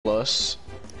Plus.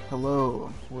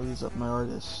 Hello, what is up, my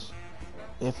artists?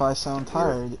 If I sound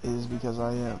tired, it is because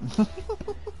I am.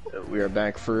 We are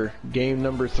back for game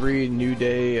number 3, new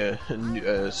day,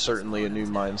 certainly a new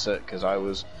mindset, because I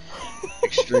was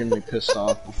extremely pissed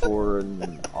off before,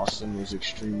 and Austin was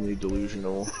extremely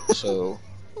delusional, so...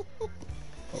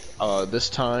 this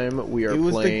time we are playing... It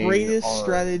was the greatest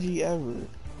strategy ever.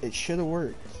 It should have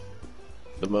worked.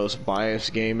 The most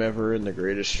biased game ever, and the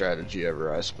greatest strategy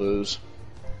ever, I suppose.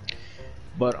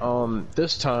 But,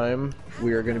 this time,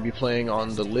 we are going to be playing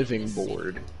on the living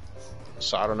board.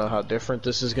 So I don't know how different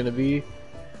this is going to be.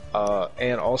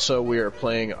 And also, we are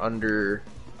playing under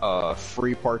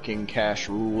free parking cash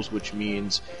rules, which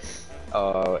means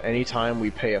anytime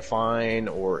we pay a fine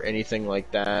or anything like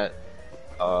that,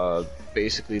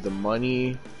 basically the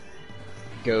money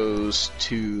goes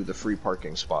to the free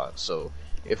parking spot. So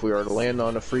if we are to land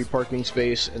on a free parking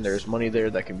space and there's money there,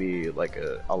 that can be like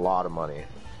a lot of money.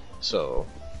 So,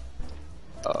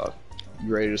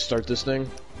 you ready to start this thing?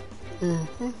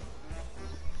 Mm-hmm.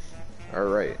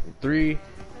 Alright, 3,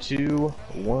 2,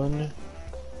 1,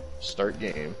 start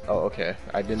game. Oh, okay.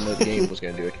 I didn't know the game was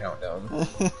going to do a countdown.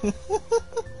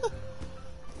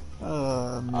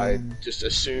 I just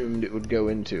assumed it would go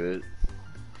into it.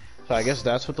 So I guess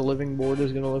that's what the living board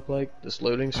is going to look like, this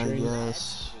loading screen? I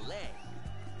guess.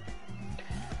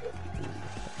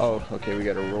 Oh, okay, we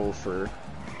got to roll to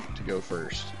go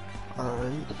first.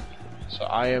 Alright. So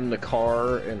I am the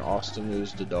car, and Austin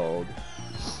is the dog.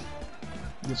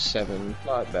 7,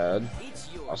 not bad.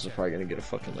 Austin's probably gonna get a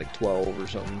fucking like 12 or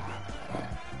something.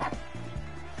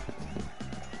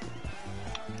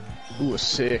 Ooh, a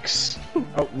 6.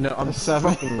 Oh no, I'm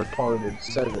 7. fucking retarded.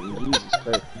 7. Jesus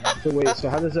Christ. So wait, so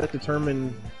how does that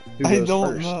determine who goes I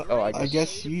don't first? know. Oh, I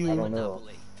guess you. I don't know.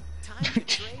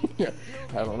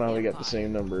 I don't know how we got the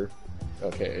same number.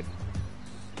 Okay.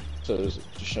 So is it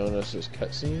just showing us this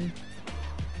cutscene?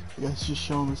 Yeah, it's just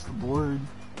showing us the board.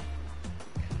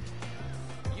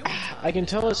 I can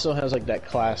tell it still has like that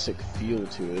classic feel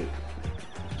to it.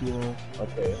 Yeah.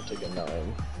 Okay, I'll take a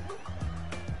 9.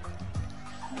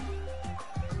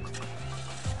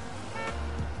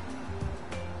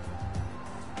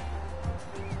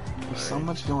 There's so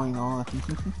much going on.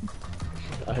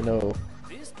 I know.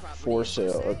 For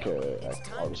sale. Okay,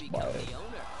 I'll just buy it.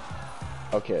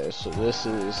 Okay, so this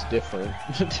is different.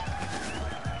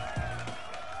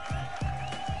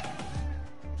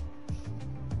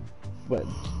 But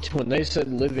when they said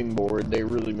living board, they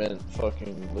really meant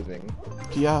fucking living.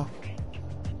 Yeah.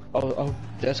 Oh,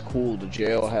 that's cool. The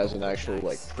jail has an actual,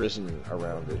 like, prison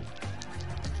around it.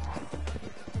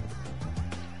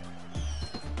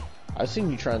 I've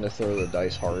seen you trying to throw the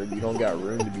dice hard. You don't got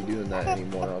room to be doing that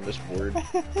anymore on this board.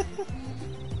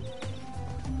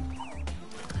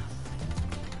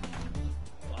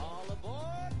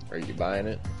 Are you buying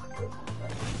it?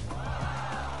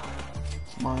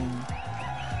 It's mine.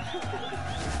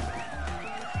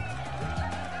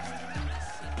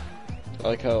 I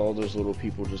like how all those little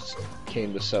people just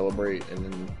came to celebrate and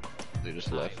then they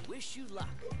just left. Wish you luck.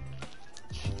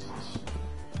 Jesus.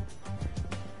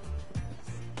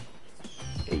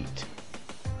 8.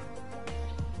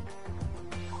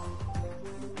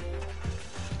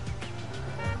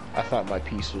 I thought my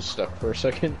piece was stuck for a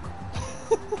second.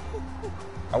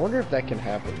 I wonder if that can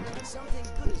happen.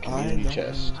 Community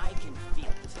chest.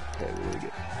 Okay, really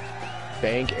good.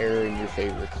 Bank error in your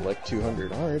favor. Collect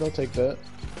 200. Alright, I'll take that.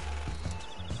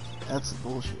 That's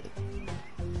bullshit.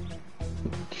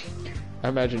 I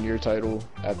imagine your title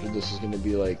after this is going to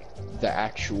be like the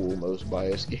actual most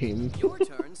biased game. Your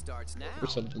turn starts now. Or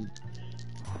something.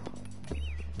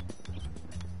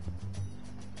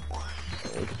 Oh,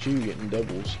 look at you getting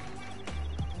doubles.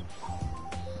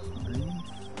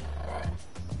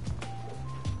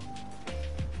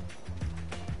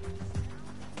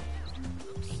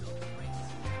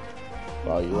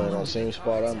 Wow, you land on the same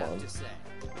spot I'm on.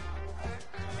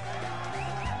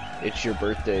 It's your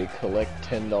birthday. Collect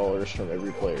 $10 from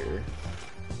every player.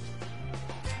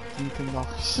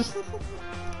 $10.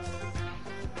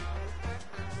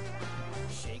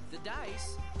 Shake the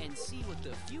dice and see what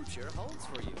the future holds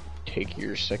for you. Take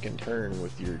your second turn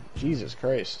with your... Jesus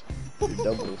Christ. Your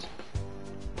doubles.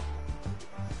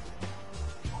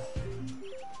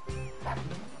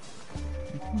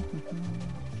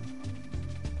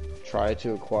 Try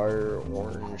to acquire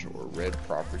orange or red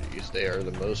properties. They are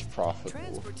the most profitable.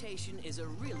 Transportation is a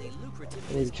really lucrative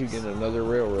Maybe you get another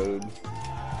railroad.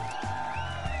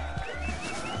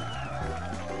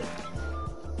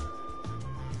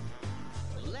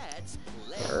 Let's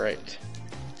play. Alright.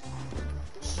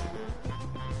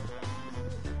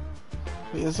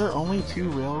 Wait, is there only 2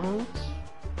 railroads?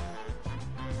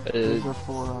 There's a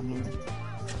 4 on here.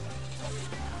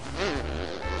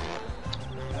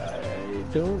 I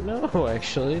don't know,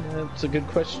 actually. That's a good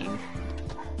question.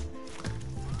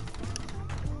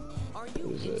 Are you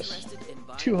What is this? interested in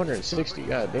buying 260,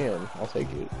 god damn. I'll take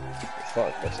it.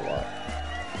 Fuck, that's a lot.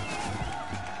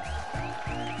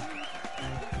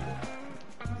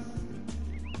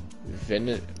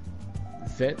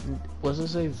 What does it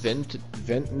say?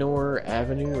 Ventnor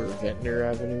Avenue or Ventnor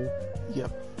Avenue?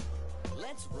 Yep.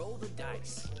 Let's roll the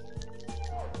dice.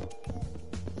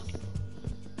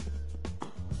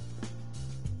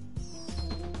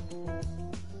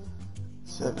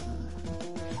 Seven.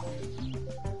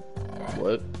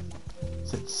 What?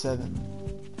 Said 7.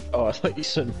 Oh, I thought you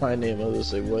said my name. I was gonna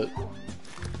say what?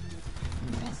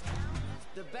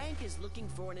 The bank is looking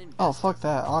for an investor. Oh, fuck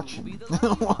that auction.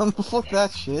 Fuck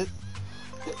that shit.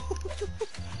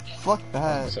 Fuck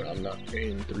that. So I'm not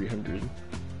paying 300.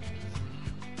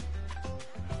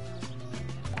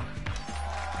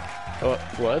 Oh,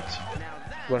 what?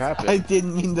 What happened? I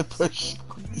didn't mean to push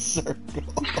circle.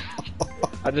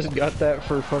 I just got that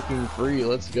for fucking free.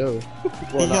 Let's go.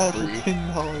 Well, You not got it free.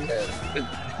 for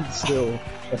 $10. It's still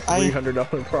a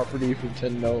 $300 property for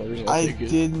 $10. I take it.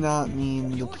 did not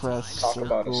mean to press Talk circle.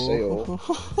 about a sale.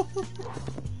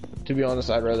 To be honest,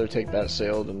 I'd rather take that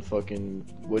sale than fucking.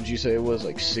 What'd you say it was?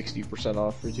 Like 60%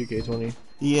 off for 2K20?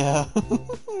 Yeah.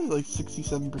 Like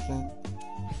 67%.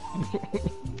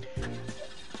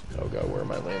 Oh god, where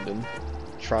am I landing?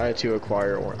 Try to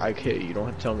acquire or okay, you don't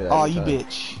have to tell me that. Oh, every you time.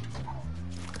 bitch.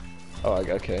 Oh,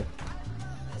 okay.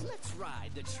 Let's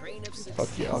ride the train of success. Fuck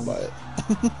yeah, I'll buy it.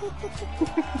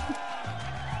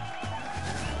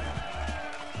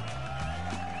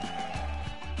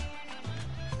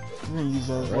 You're gonna use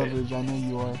that as Right. leverage, I know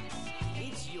you are.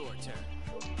 It's your turn.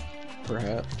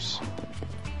 Perhaps.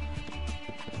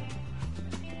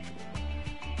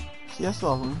 See, I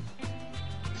still have room.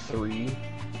 3.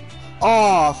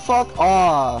 Oh, fuck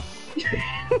off!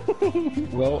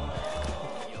 Well,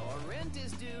 Your rent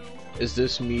is due. is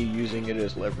this me using it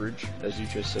as leverage, as you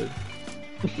just said?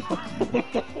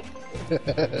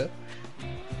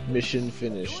 Mission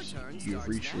finished. You've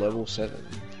reached level 7.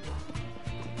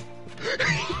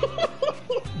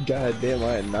 God damn,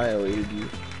 I annihilated you.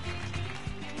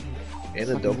 And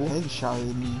a Fucking double?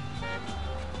 headshotted me.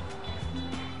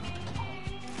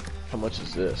 How much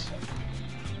is this?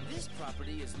 This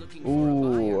property is looking for a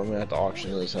Ooh, buyer. I'm gonna have to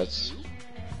auction this.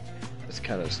 That's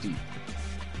kind of steep.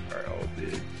 Alright, I'll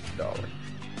bid $1.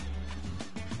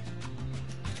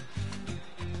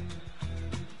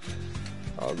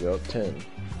 I'll go up 10.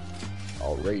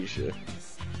 I'll raise you.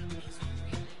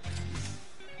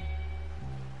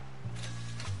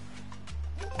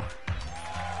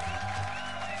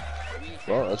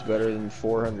 Well, that's better than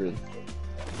 400.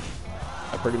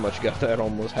 I pretty much got that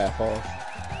almost half off.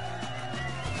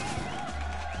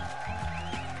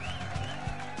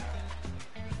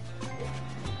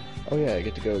 Oh yeah, I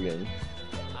get to go again.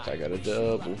 I got a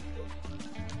double.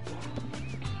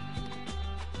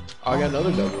 Oh, I got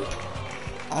another double.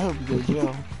 I hope you go to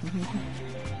jail.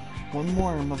 One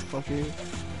more, motherfucker.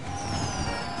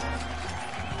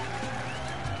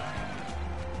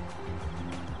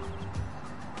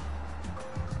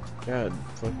 God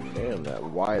fucking damn, that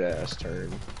wide ass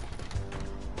turn.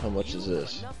 How much is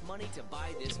this? Enough money to buy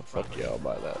this Oh, fuck property. yeah, I'll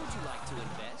buy that. Would you like to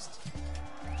invest?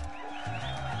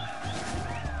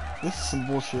 This is some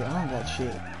bullshit. I don't got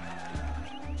shit.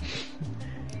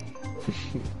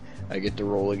 I get to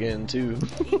roll again too.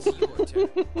 It's your turn.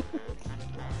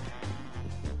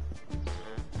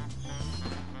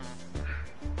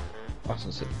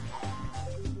 Austin City.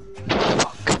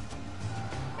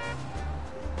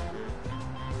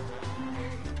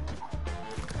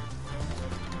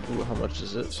 Ooh, how much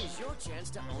is This this? is your chance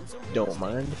to own some real Don't estate.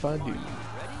 mind if I do. Ready?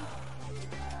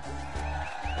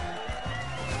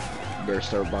 Better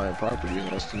start buying properties,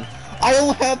 Austin. I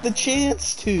don't have the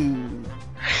chance to!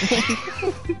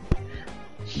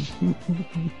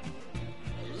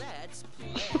 Let's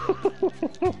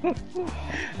play.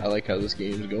 I like how this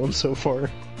game's going so far.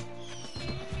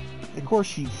 Of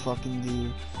course you fucking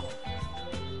do.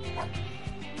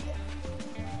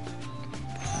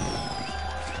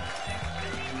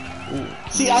 Ooh,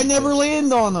 See, I never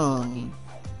land on them!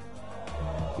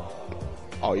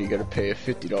 oh, you gotta pay a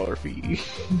 $50 fee.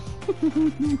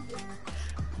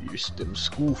 Your STEM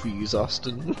school fees,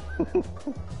 Austin.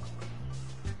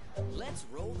 Let's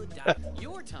roll the dice.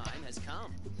 Your time has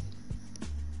come.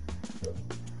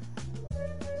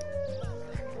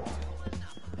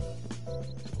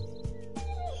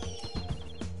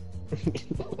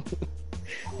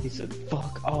 He said,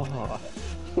 fuck off.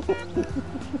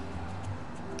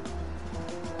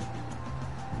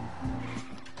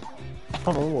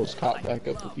 I'm almost caught back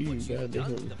up with you,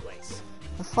 goddamn.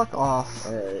 Fuck off.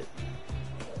 Alright.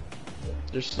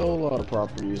 There's still a lot of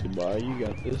properties to buy, you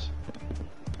got this.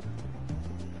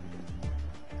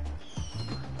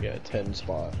 Yeah, 10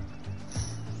 spot.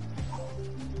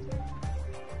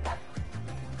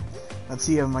 Let's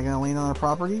see, am I gonna land on a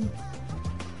property?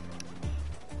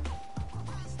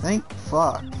 Thank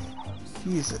fuck.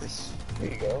 Jesus.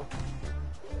 There you go.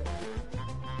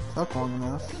 Took long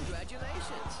enough.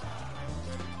 Congratulations.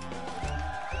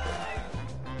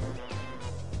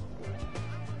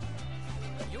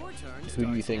 Your turn. Who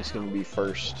do you think's gonna be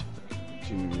first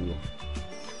to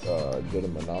get a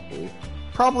monopoly?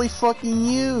 Probably fucking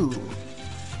you.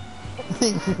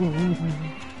 Truly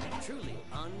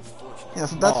unfortunate. Yeah,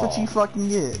 so that's what you fucking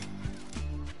get.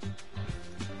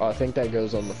 I think that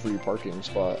goes on the free parking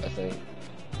spot, I think.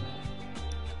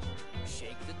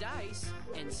 Shake the dice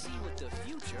and see what the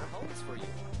future holds for you.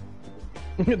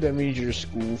 That means your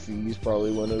school fees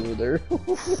probably went over there.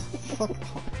 Fuck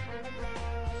off.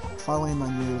 If I land on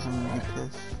you, I'm gonna be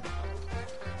pissed.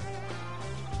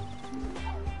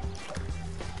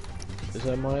 Is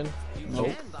that mine? Nope.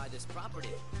 Stand by this property.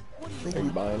 What do you Are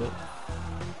you buying it?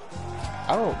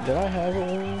 I don't. Did I have it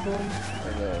when we were going?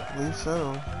 Or no? I believe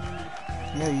so.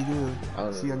 Yeah, you do. I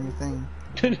don't See know. on your thing.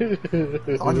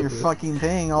 It's on your fucking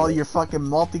thing, all your fucking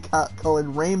multicolored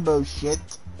rainbow shit.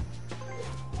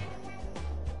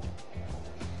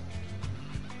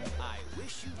 I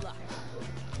wish you luck.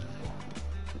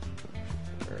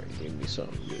 Alright, give me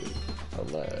something good.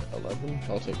 11?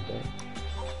 I'll take that.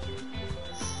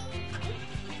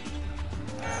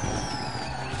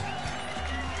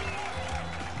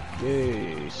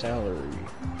 Yay, salary.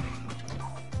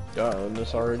 Got on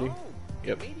this already? Oh,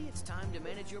 Yep. maybe it's time to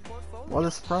manage your portfolio. What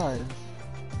a surprise.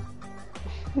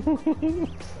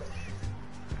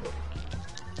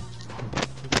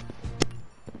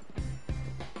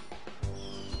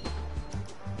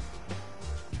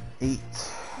 Eight.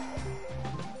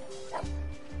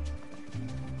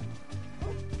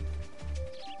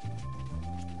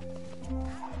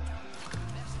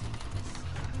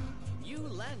 You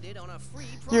landed on a free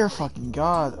Dear property. fucking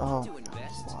god. Oh, To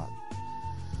invest. God.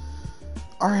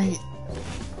 Alright.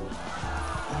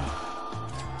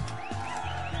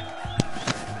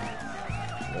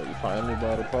 Well, you finally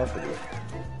bought a property.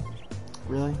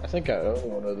 Really? I think I own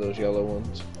one of those yellow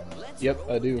ones. Let's Yep,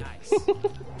 roll I do. the dice.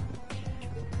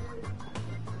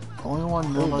 Only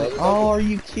one nobody. Oh, are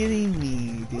you kidding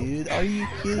me, dude? Are you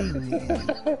kidding me?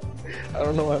 I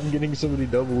don't know why I'm getting so many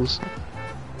doubles.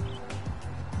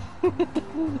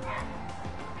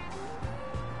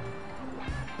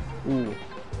 Ooh.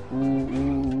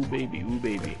 Ooh, baby, ooh,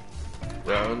 baby.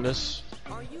 Round this.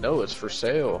 Are you No, it's for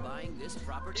sale. buying this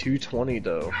property? 220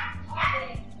 though.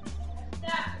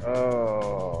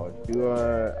 Oh, do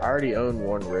I already own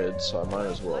one red, so I might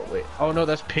as well. Wait. Oh no,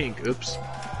 that's pink. Oops.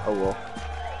 Oh well.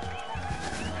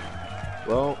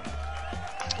 Well,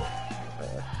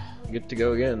 get to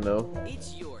go again though.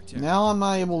 It's your turn. Now I'm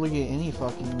not able to get any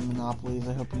fucking monopolies,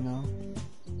 I hope you know.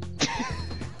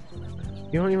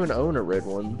 You don't even own a red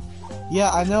one.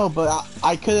 Yeah, I know, but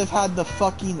I could have had the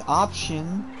fucking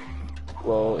option.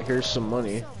 Well, here's some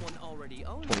money. Someone already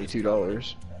owns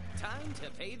 $22. Time to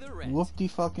pay the rent. Whoop-de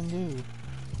fucking do.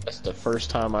 That's the first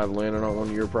time I've landed on one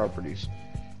of your properties.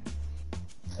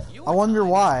 Your I wonder time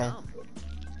has why.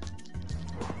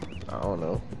 come. I don't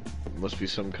know. Must be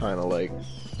some kind of like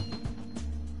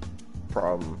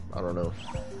problem. I don't know.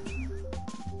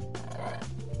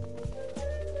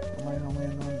 Am I gonna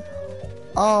land on?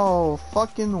 Oh,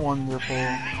 fucking wonderful.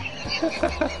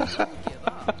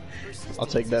 I'll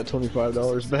take that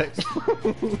 $25 back.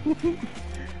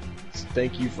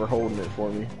 Thank you for holding it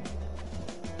for me.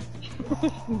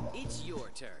 It's your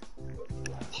turn.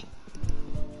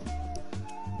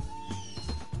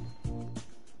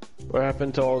 What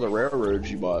happened to all the railroads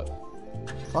you bought?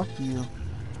 Fuck you.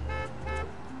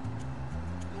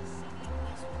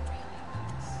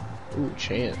 Ooh,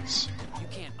 chance. You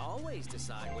can't always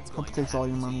decide what's Hope going it to takes all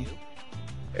your happen to money.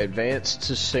 you. Advance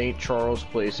to St. Charles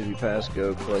Place if you pass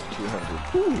go, collect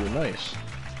 200. Ooh, nice.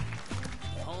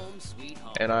 Home sweet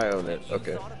home. And I own it. You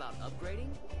Okay. thought about upgrading?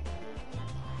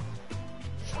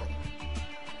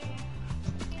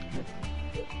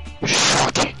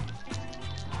 Shocking.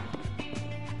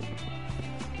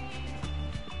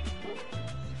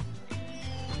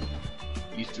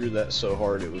 You threw that so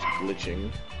hard it was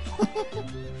glitching. What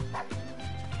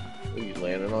are you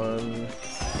landing on?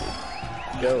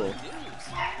 Go. News.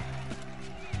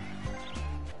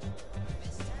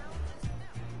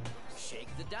 Shake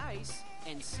the dice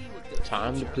and see what the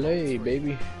Time to future play, holds for you.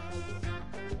 baby.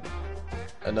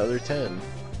 Another 10.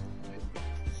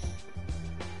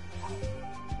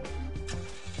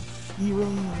 You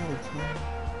really need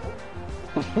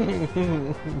another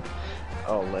 10?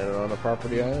 I'll land it on a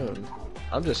property I own.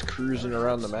 I'm just cruising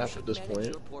around the map at this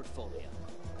point.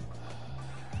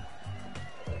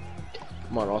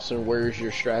 Come on, Austin, where's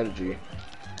your strategy?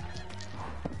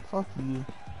 Fuck you.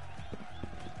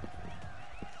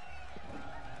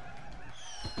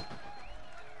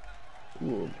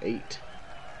 Ooh, 8.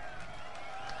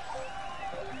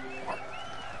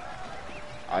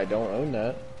 I don't own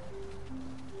that.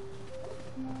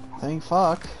 Thank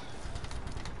fuck.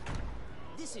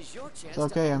 This is your chance. It's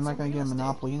okay, I'm not gonna get a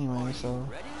monopoly anyway, so.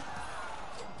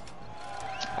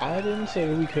 I didn't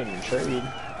say we couldn't trade.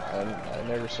 I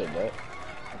never said that.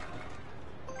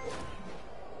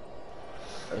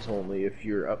 That's only if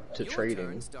you're up to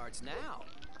trading. Starts now.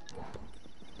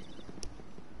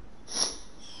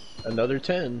 Another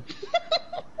 10.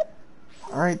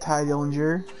 Alright, Ty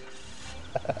Dillinger.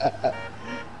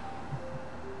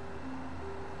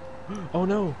 Oh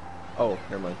no! Oh,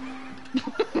 never mind.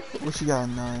 Wish you got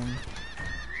a 9.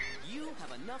 You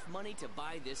have enough money to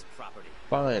buy this property.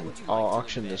 Fine, I'll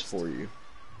auction this for you.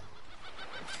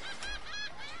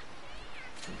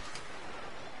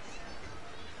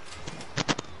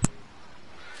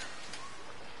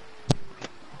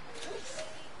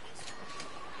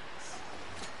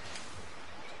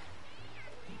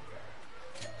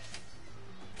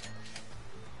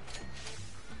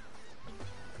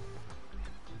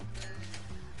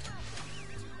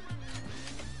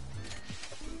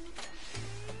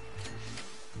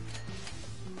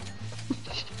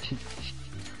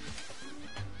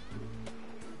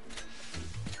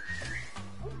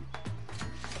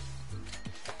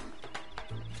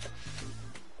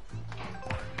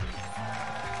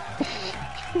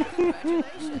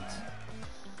 Congratulations.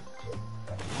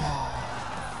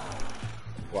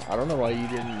 Well, I don't know why you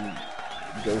didn't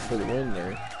go for the win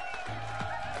there.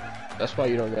 That's why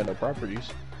you don't got no properties.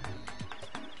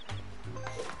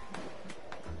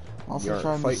 Also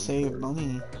trying to save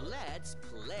money Let's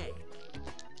play.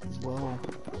 as well.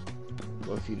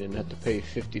 Well, if you didn't have to pay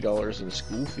 $50 in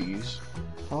school fees.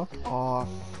 Fuck off.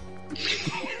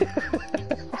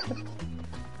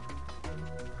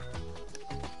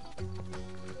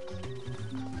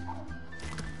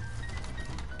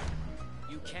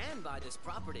 You can buy this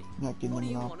property. Not getting What a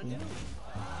do you want to monopoly.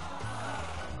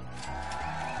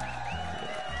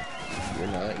 do? You're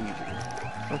not either.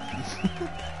 Fuck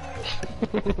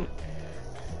you.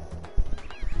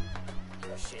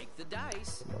 Shake the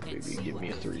dice Come on, and baby, see give what me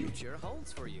a the 3. future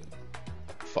holds for you.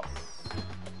 Fuck.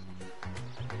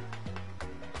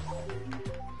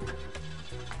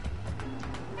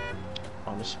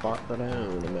 On a spot that I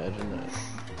own, imagine that.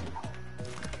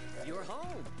 You're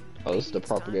home. Oh, this is the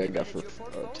property I got for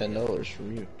 $10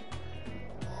 from you.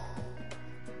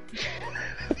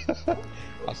 I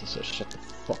was just shut the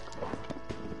fuck up.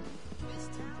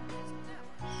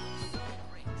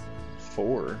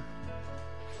 4.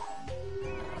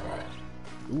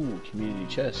 Ooh, community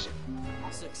chest.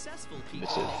 Successful It people.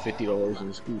 said $50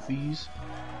 in school fees.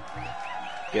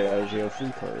 Get out of jail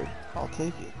free card. I'll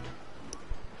take it.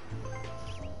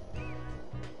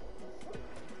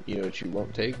 You know what you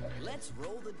won't take? Let's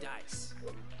roll the dice.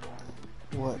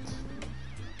 What?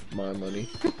 My money.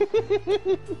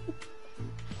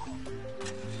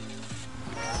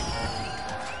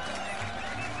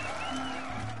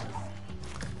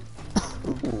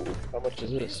 Ooh, how much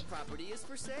is This this? property is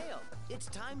for sale. It's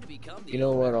time to become the You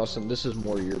know what, Austin? This is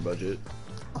more your budget.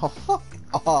 Oh, fuck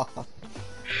off.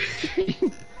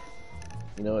 You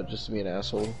know what? Just to be an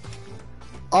asshole.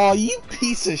 Oh, you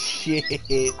piece of shit.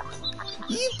 You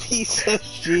piece of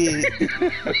shit.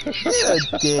 You're a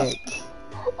dick.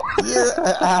 You're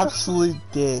an absolute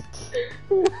dick.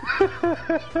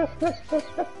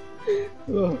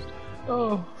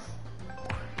 Oh.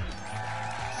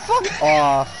 Fuck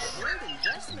off. Great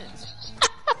investment.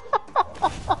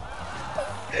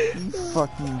 You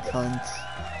fucking cunt.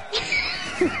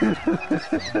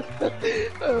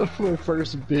 My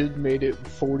first bid made it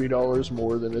 $40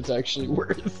 more than it's actually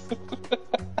worth.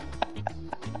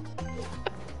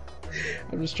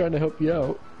 I'm just trying to help you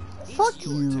out. Fuck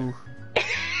you.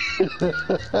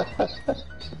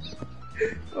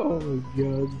 Oh my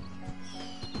god.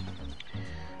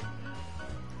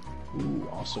 Ooh,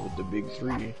 also with the big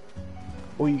 3.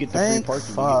 Oh, you get the free Thank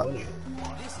parking. fuck. You get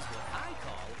money. This is what I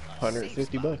call a 150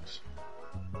 safe bucks. spot.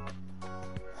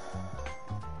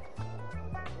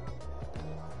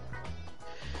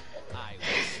 I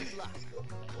wish you luck.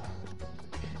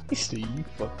 You say, you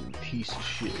fucking piece of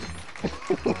shit.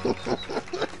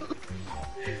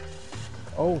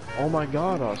 Oh my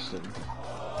god, Austin.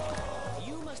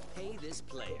 You must pay this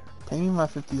player. Pay me my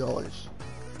 $50.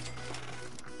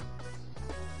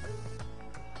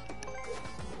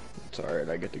 It's alright,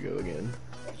 I get to go again.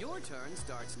 Your turn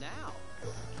starts now.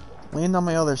 Land on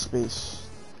my other space.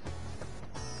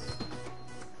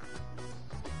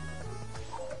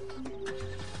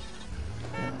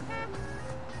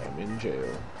 I'm in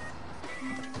jail.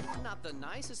 Not the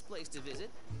nicest place to visit,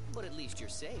 but at least you're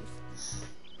safe.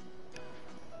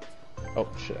 Oh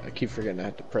shit, I keep forgetting I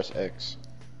have to press X.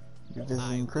 You're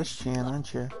visiting Christian,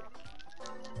 aren't you?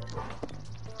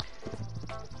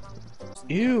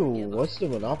 Ew, what's the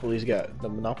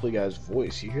Monopoly guy's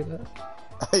voice? You hear that?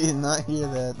 I did not hear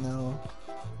that, no.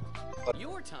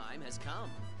 Your time has come.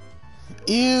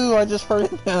 Ew, I just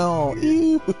heard it now.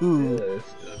 Ew. What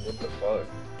the fuck?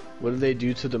 What did they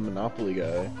do to the Monopoly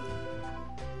guy?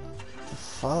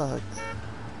 Fuck.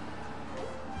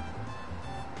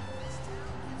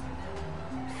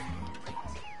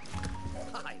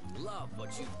 I love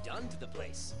what you've done to the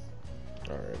place.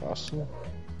 Alright, Austin.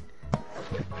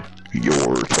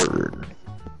 Your turn.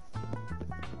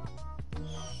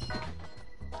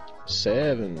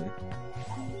 7.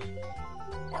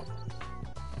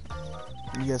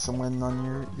 You got someone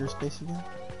on your space again?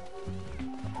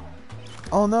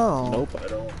 Oh no. Nope, I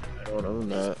don't own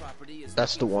that.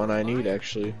 That's the one I need,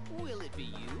 actually. Will it be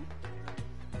you?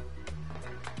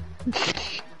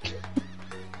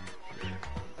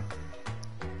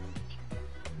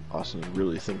 Austin's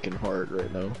really thinking hard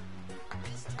right now.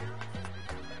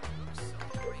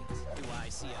 Do I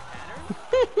see a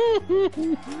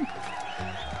pattern?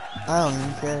 I don't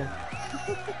even care.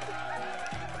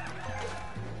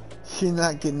 You're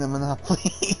not getting a Monopoly.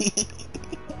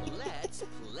 Let's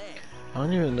play. I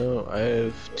don't even know. I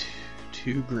have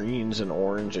two greens, an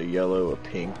orange, a yellow, a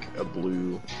pink, a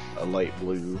blue, a light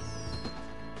blue.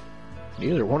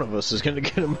 Neither one of us is gonna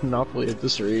get a Monopoly at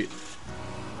this rate.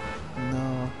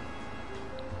 No.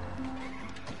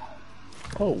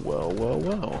 Oh, well, well,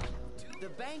 well. The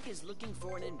bank is looking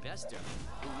for an investor.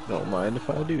 Don't mind if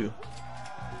I do.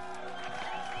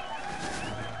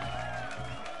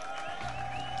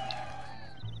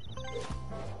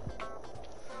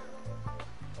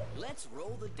 Let's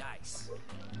roll the dice.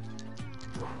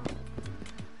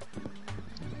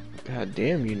 God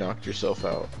damn, you knocked yourself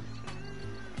out.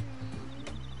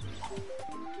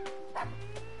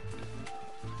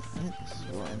 That's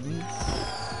what I need.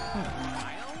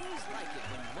 I always like it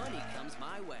when money comes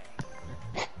my way.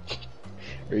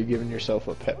 Are you giving yourself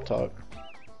a pep talk?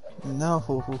 No.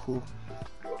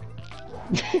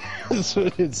 That's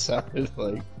what it sounded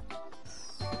like.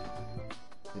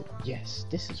 Yes,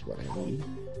 this is what I need.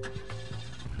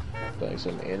 Like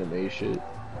some anime shit.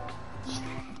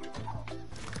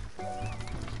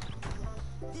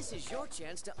 This is your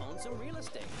chance to own some real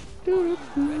estate.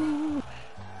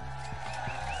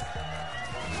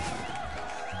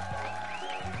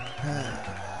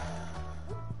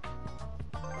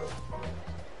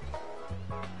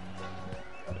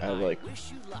 I have like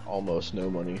Wish you luck. almost no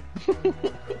money.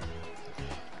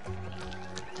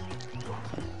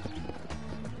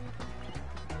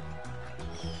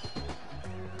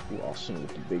 Ooh, Austin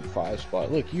with the big 5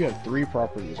 spot. Look, you have 3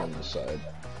 properties on this side.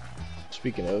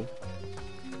 Speaking of,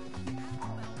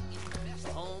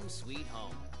 Home sweet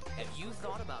home. Have you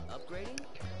thought about upgrading?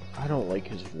 I don't like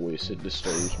his voice. It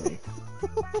disturbs me.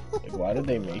 Like, why did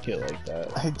they make it like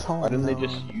that? I don't Why didn't know. they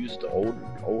just use the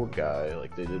old guy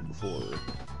like they did before?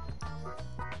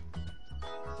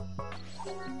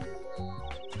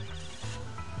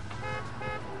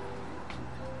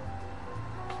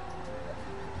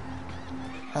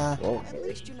 Well, At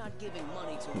least you're not giving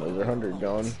money to another 100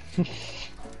 gone.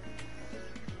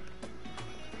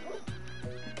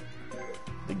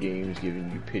 The game's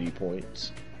giving you pity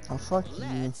points. Oh, fuck you.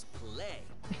 Let's play.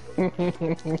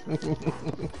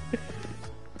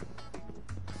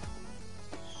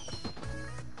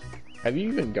 Have you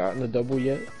even gotten a double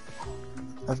yet?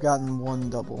 I've gotten 1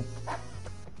 double.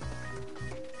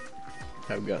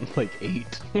 I've gotten like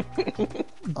 8.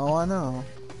 Oh, I know.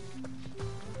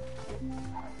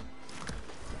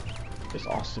 Is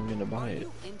Austin gonna buy Are it?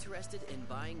 you interested in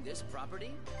buying this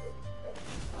property?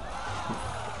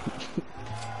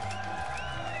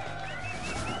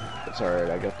 It's alright,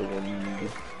 I got the one you need.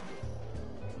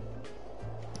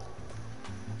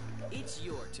 It's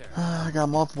your turn. I got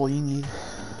multiple you need.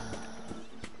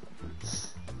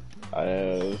 I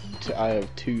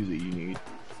have 2 that you need.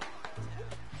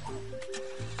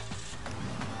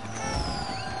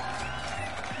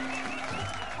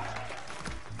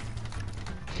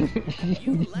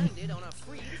 You landed on a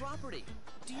free property.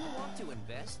 Do you want to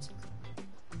invest?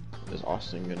 Is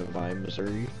Austin gonna buy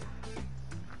Missouri?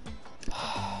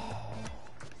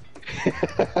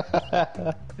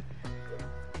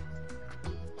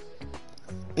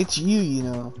 It's you, you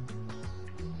know.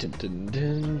 Dun, dun,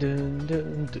 dun, dun,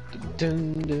 dun, dun,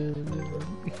 dun, dun.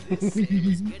 This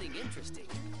is getting interesting.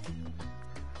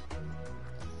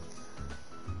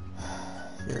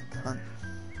 You're a cunt.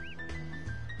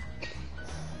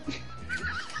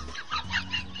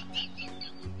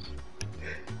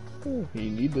 You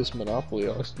need this Monopoly,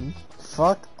 Austin.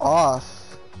 Fuck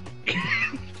off.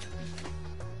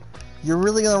 You're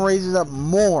really gonna raise it up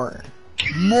more.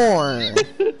 More.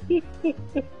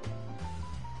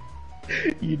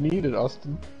 You need it,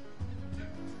 Austin.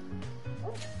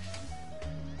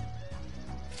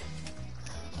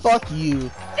 Fuck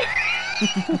you.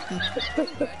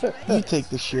 You take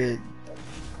the shit.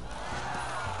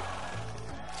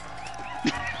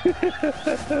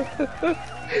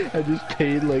 I just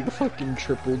paid like fucking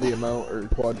triple the amount or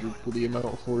quadruple the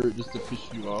amount for it just to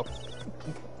piss you off.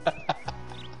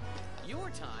 Your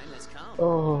time has come.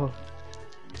 Oh.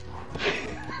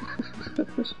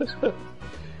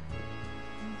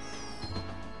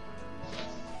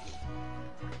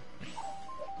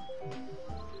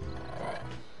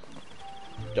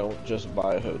 Don't just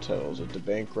buy hotels. If the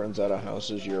bank runs out of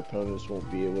houses, your opponents won't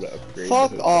be able to upgrade.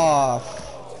 Fuck the hotel.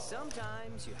 off.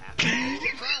 Sometimes you have to pay the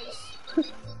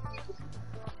price.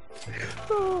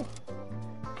 Oh.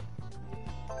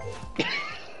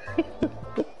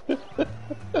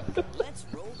 Let's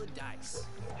roll the dice.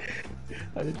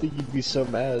 I didn't think you'd be so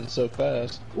mad so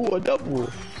fast. Ooh, a double!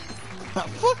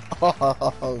 Fuck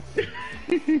off.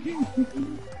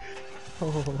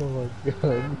 Oh my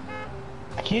god.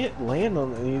 I can't land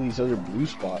on any of these other blue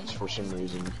spots for some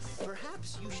reason.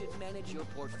 Perhaps you should manage your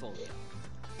portfolio.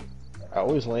 I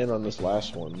always land on this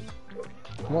last one.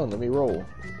 Come on, let me roll.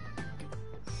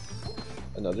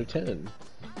 Another 10.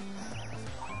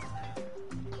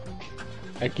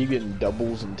 I keep getting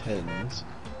doubles and 10s.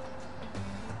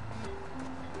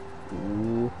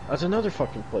 Ooh, that's another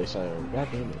fucking place I own. God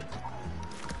damn it.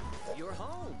 You're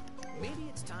home. Maybe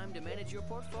it's time to manage your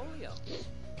portfolio.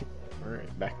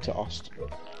 Alright, back to Austin.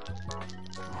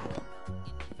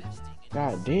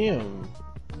 God damn.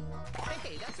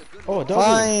 Hey, that's a good Oh, a double.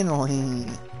 Finally.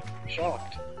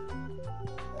 Shocked.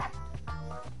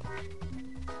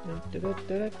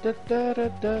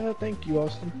 Thank you,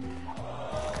 Austin.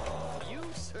 You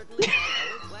certainly have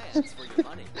other plans for your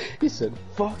money. He said,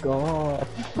 fuck off.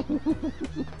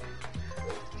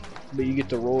 But you get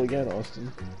to roll again,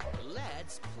 Austin.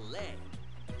 Let's play.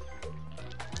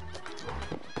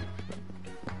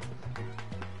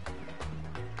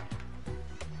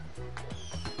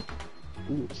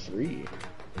 Ooh, 3.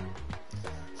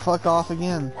 Fuck off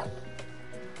again.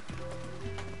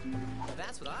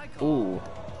 That's what I call Ooh,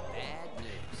 bad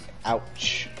news.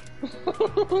 ouch.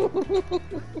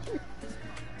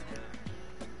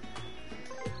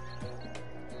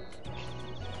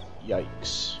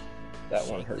 Yikes. That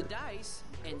one Shake the hurt. dice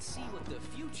and see what the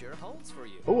future holds for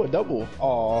you. Oh, a double.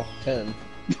 Aw, 10.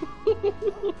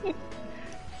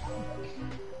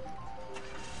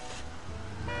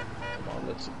 Come on,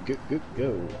 let's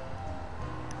go.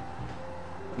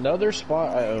 Another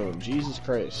spot I own. Jesus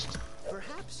Christ.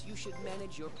 Perhaps you should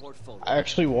manage your portfolio. I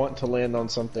actually want to land on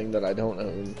something that I don't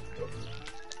own.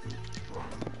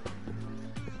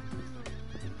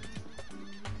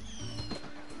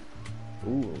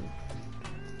 Ooh.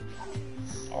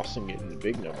 Austin getting the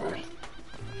big numbers.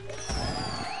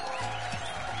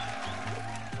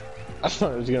 I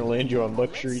thought it was gonna land you on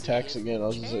luxury tax again. I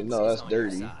was gonna say, no, that's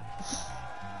dirty.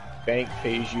 Bank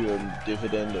pays you a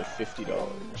dividend of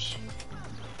 $50.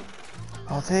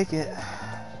 I'll take it.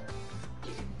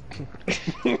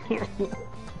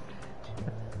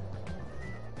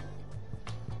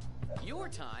 Your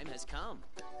time has come.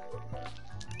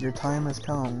 Your time has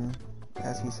come,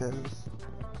 as he says.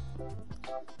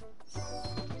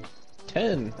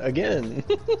 10 again.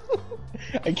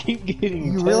 I keep getting.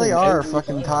 You 10 really are every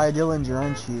fucking Ty Dillinger,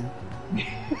 aren't you?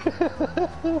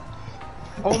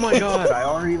 Oh my god, I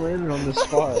already landed on this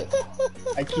spot.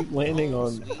 I keep landing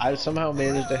on. I somehow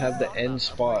managed to have the end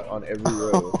spot on every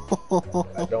row.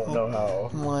 I don't know how.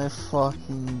 My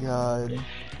fucking god.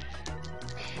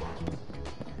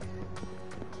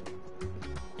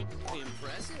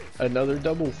 Impressive. Another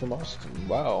double from Austin.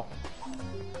 Wow.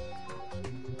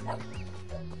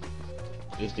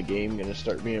 Is the game gonna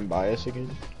start being biased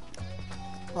again?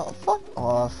 Oh, fuck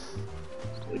off.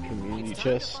 The community It's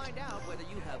time to chest, find out whether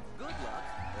you have good luck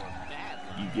or bad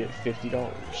luck. you get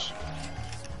 $50.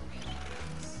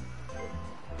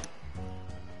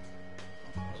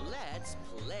 Let's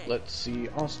play. Let's see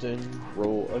Austin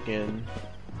roll again.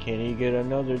 Can he get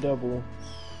another double?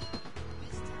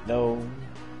 No.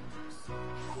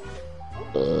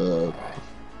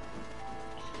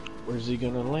 Where's he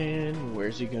gonna land?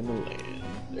 Where's he gonna land?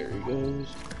 There he goes.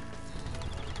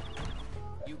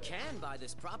 You can buy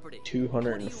this property.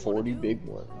 240 big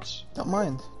ones. Don't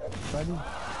mind. Try to.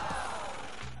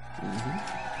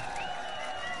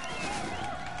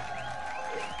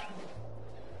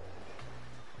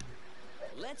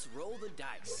 Let's roll the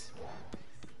dice.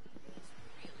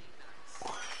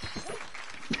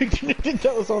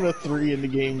 That was on a 3 and the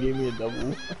game gave me a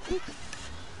double.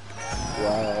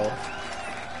 Wow.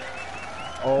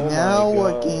 Oh Now my God.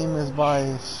 what game is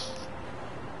biased?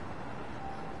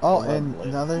 Oh, and Lovely.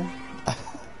 another?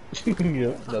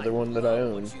 Yep, another one that I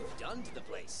own. What you've done to the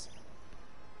place.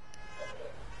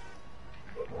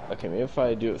 Okay, maybe if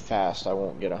I do it fast, I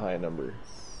won't get a high number.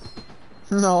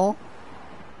 No.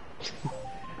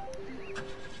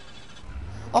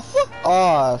 Oh, fuck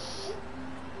off.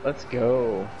 Let's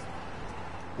go.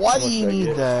 Why How do much you did I need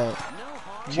get? that? No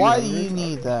harm. Why do 200? you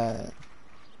need that?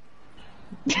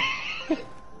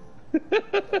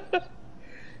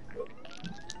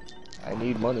 I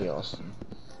need money, Austin.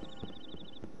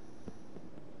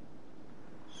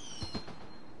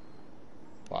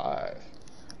 $5.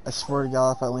 I swear to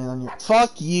God, if I land on you,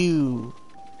 fuck you.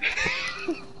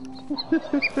 Your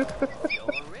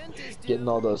rent is due. Getting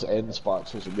all those end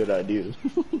spots was a good idea.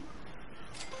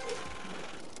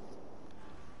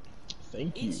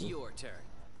 Thank It's you. your turn.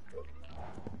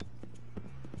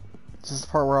 This is the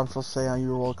part where I'm supposed to say, "Oh,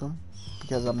 you're welcome,"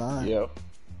 because I'm not. Yep.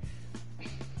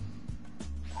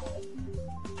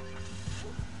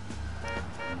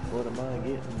 What am I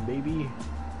getting, baby?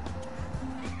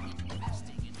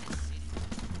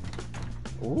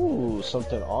 Ooh,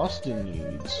 something Austin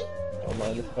needs. Don't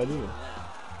mind if I do.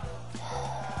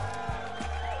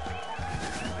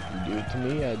 You do it to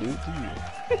me, I do it to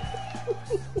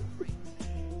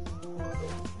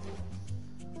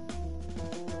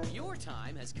you. Your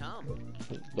time has come.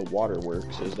 The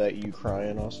waterworks, is that you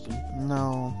crying, Austin?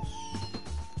 No.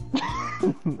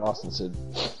 Austin said,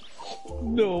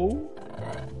 no.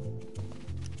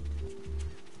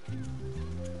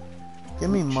 Give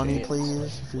me money, Chance.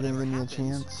 please, if you're gonna give me a Happens,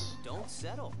 chance. Don't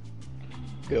settle.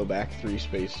 Go back 3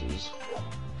 spaces.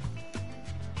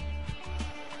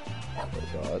 Oh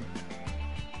god.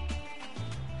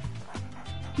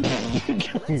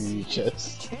 You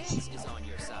just... Chance is on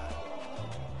your side.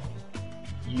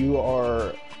 You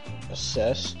are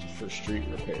assessed for street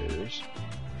repairs.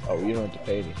 Oh, you don't have to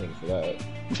pay anything for that.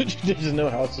 There's no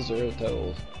houses or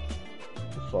hotels.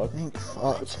 The fuck? Thank fuck.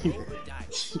 Roll the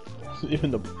dice.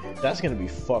 Even the that's gonna be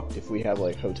fucked if we have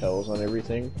like hotels on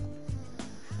everything.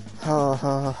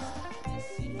 I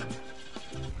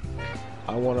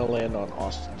want to land on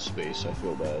Austin space. I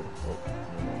feel bad. Oh,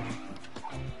 no.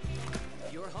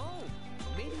 You're home.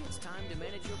 Maybe it's time to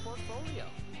manage your portfolio.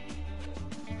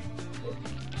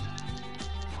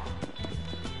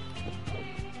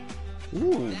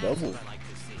 Ooh, That's double. what I like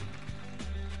to see.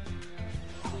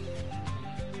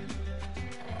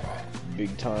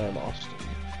 Big time Austin.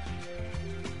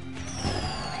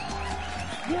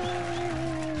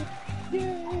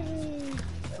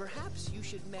 Perhaps you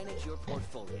should manage your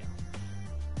portfolio.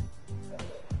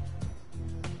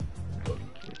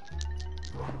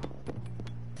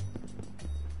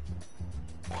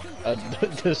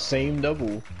 The same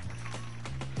double.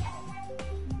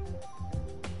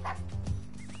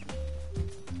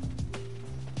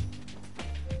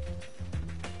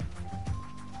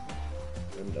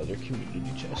 Another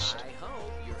community chest. I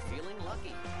hope you're feeling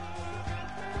lucky.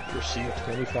 Receive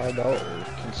 $25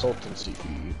 consultancy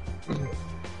fee.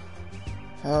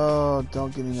 Oh,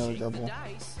 don't give me another Shake the double.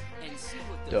 dice and see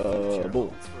what the future Double,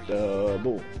 holds for you.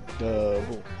 double,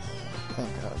 double.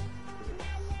 Thank God.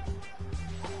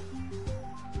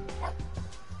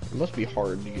 It must be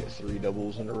hard to get 3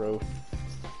 doubles in a row.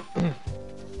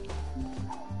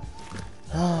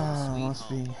 Ah, must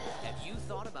be. Have you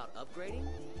thought about upgrading?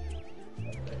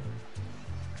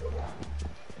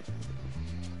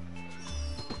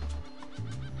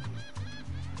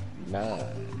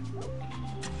 Nine.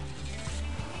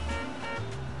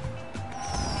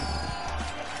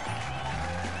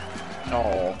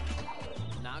 Oh,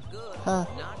 Not good. Huh.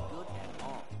 Not good at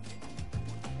all.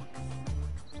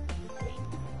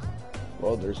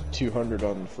 well, there's 200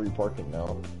 on free parking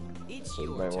now, It's so you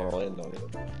your might want to turn. land on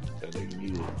it. I think you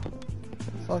need it.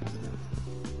 Fuck you.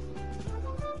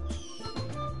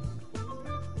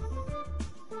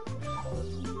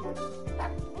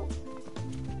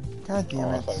 God Oh, damn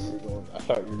I it.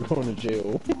 thought you were going to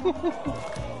jail.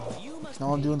 You must No,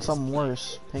 I'm make doing a something decision.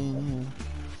 worse. Paying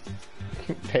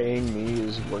you. Paying me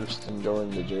is worse than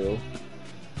going to jail.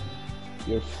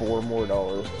 You have $4 more than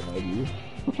I do.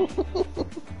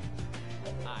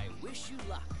 I wish you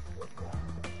luck.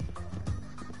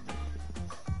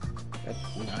 At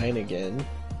 9 again.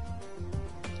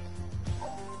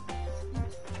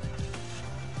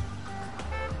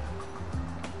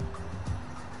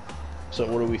 So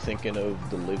what are we thinking of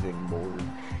the living board?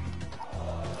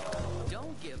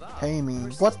 Don't give up. Pay me.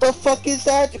 What the fuck is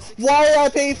that? Why did I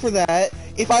pay for that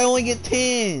if I only get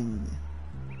 10?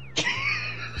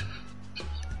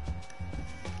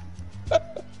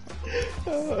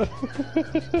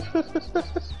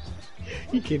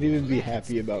 You can't even be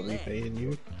happy about me paying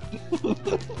you.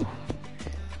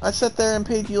 I sat there and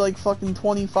paid you like fucking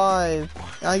 25,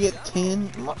 and I get 10?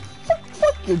 Fuck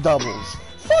your doubles.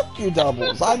 Fuck your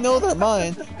doubles. I know they're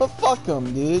mine, but fuck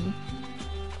them, dude.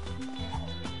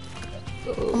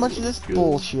 How much is this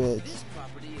bullshit? This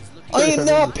property is looking I am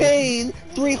not paying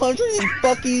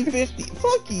 350.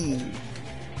 Fuck you.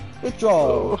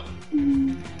 Withdraw.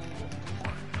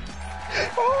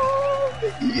 Oh,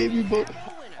 you gave me both.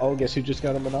 Oh, guess who just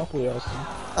got a Monopoly, Austin?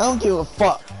 I don't give a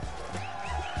fuck.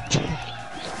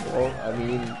 Well, I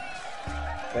mean,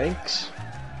 thanks.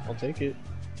 I'll take it.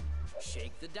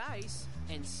 Shake the dice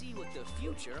and see what the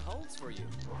future holds for you.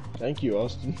 Thank you,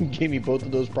 Austin. You gave me both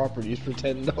of those properties for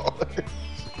 $10.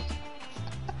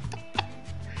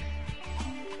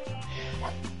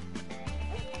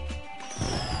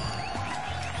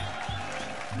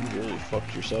 You really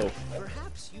fucked yourself.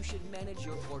 Perhaps you should manage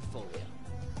your portfolio.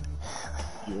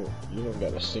 You don't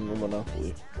got a single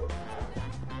Monopoly.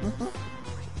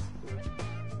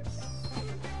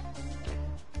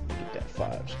 Get that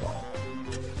 5 spot.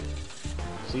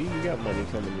 See, you got money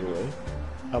coming your way.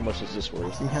 How much is this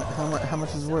worth? See how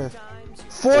much is it worth?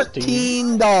 Sometimes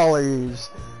 $14.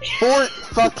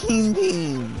 Fucking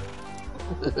team.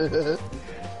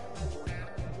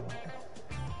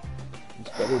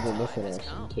 It's better than nothing else.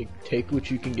 Take what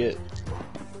you can get.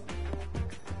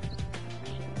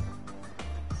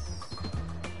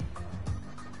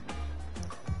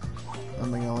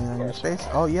 Am I going on your space?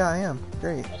 Oh yeah, I am.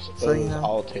 Great. So you know.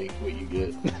 I'll take what you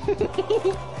get.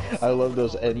 I love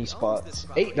those any spots.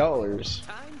 $8.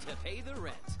 time to pay the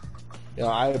rent. You know,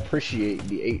 I appreciate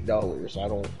the $8.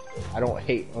 I don't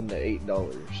hate on the $8.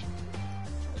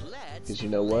 Let's Because you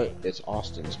know what? It's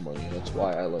Austin's money. That's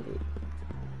why I love it.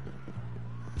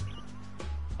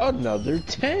 Another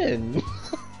 10.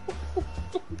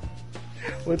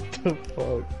 What the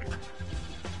fuck?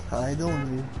 I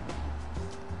don't know.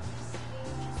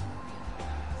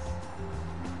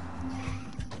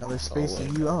 Another space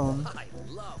that you own. I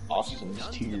love Austin's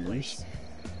done tears.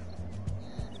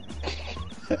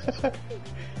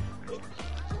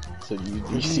 So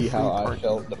you see how I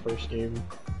felt the first game?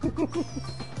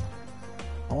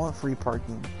 I want free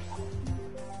parking.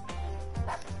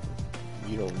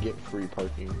 You don't get free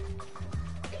parking.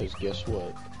 Because guess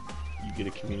what? You get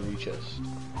a community chest.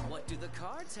 What do the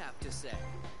cards have to say?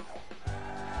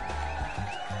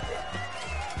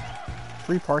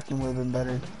 Free parking would have been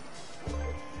better.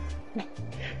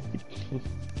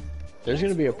 There's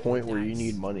gonna be a point where you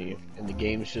need money, and the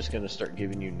game's just gonna start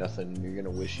giving you nothing, and you're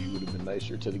gonna wish you would have been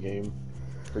nicer to the game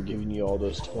for giving you all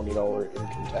those $20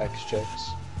 income tax checks.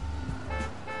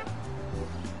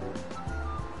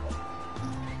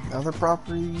 Other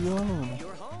property you own.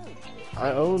 Your home.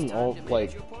 I own all, Time to manage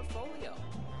like, your portfolio.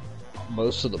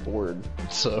 most of the board,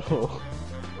 so...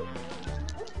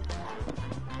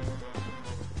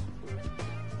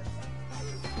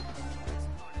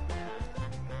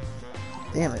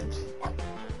 Damage.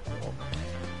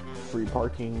 Free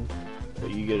parking,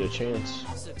 but you get a chance.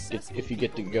 If you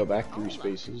get to go back 3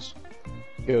 spaces,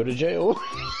 go to jail.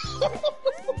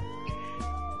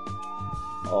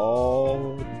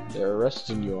 Oh, they're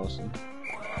arresting you, Austin.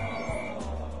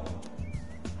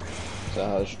 So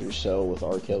how's your cell with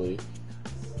R. Kelly?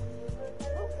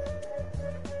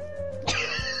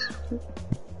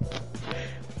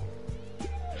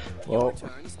 Well,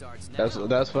 Turn starts now.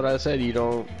 that's what I said. You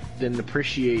didn't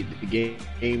appreciate the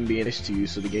game being nice to you,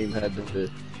 so the game had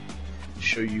to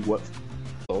show you what.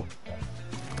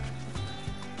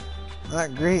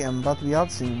 Not great, I'm about to be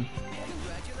out soon.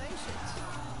 Congratulations.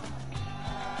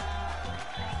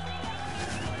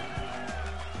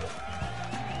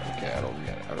 Okay,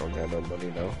 I don't got no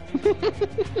money now.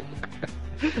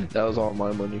 That was all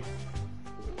my money.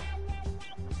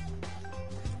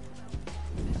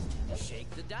 Shake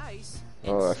the dice.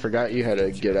 Oh, I forgot you had a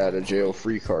get out of jail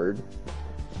free card.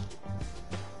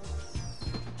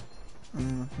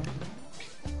 I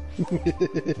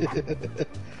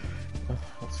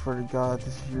swear to God,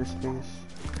 this is your space.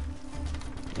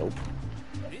 Nope.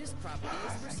 This property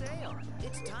is for sale.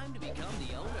 It's time to become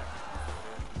the owner.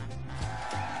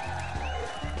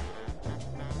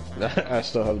 I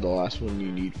still have the last one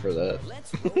you need for that.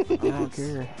 Let's go. I don't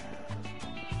care.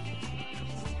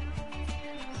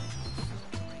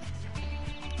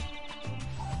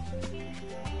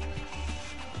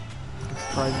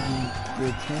 surprised you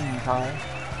didn't get a 10, Ty.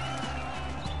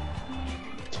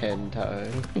 10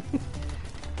 times.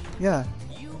 Yeah,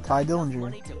 Ty Dillinger.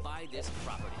 Money to buy this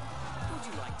property. Would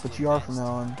you like to But you are invest? from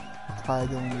now on. Ty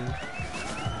Dillinger.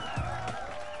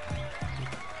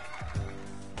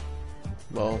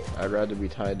 Well, I'd rather be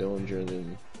Ty Dillinger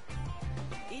than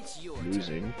It's your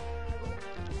losing.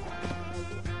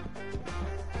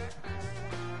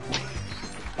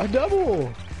 A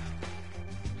double!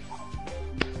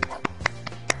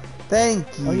 Thank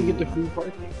you. Oh, you get the free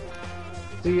parking?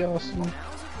 See, Austin? Now's a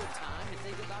good time to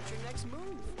think about your next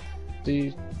move.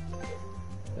 See,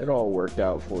 it all worked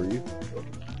out for you.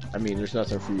 I mean, there's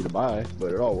nothing for you to buy,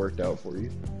 but it all worked out for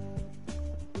you.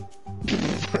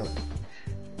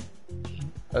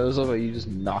 I just love how you just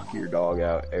knock your dog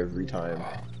out every time,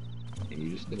 and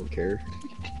you just don't care.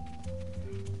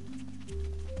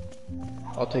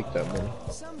 I'll take that money.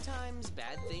 Sometimes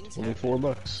bad things Only happen.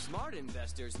 $4. Smart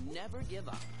investors never give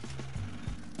up.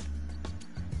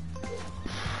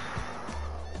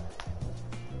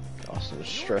 Austin's Your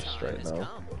stressed time right has now.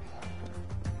 come.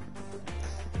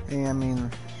 Hey, I mean,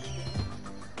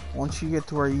 once you get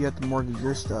to where you have to mortgage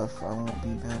your stuff, I won't be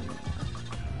mad.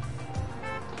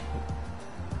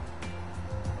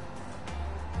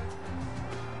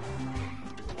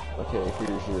 Okay,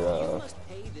 here's You your must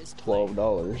pay this player.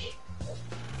 $12.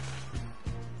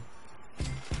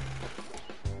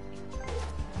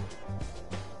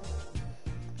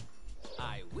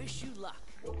 I wish you luck.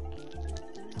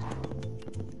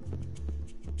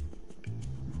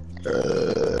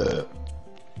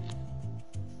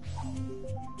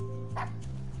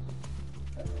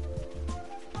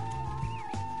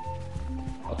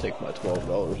 I'll take my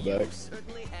 $12 back. You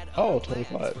certainly had Oh, other plans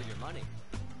 25. for your money.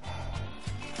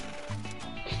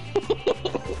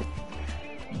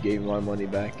 You gave my money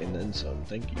back and then some.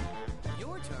 Thank you.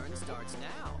 Your turn starts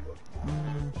now.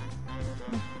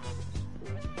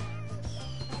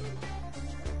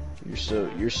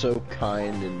 You're so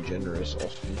kind and generous,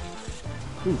 Austin.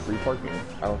 Ooh, free parking.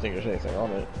 I don't think there's anything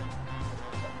on it.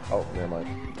 Oh, never mind.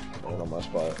 Not on my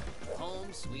spot.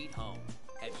 Home sweet home.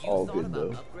 Have you All thought good, about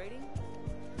though. upgrading?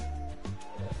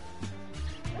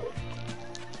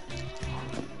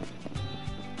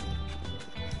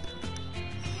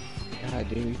 God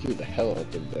damn, you threw the hell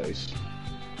out them dice.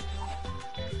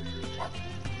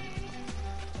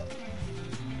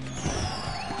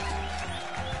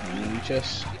 Mini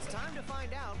chess. It's time to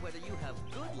find out whether you have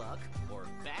good luck or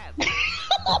bad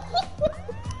luck.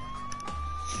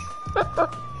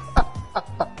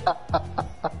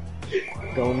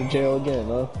 Going to jail again,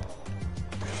 huh?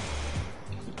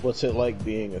 What's it like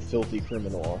being a filthy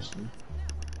criminal, Austin?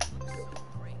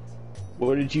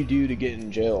 What did you do to get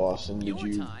in jail, Austin? Did Your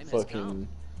you time has fucking... come.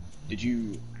 Did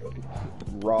you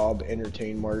rob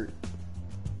Entertain Mart?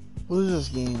 What is this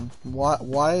game?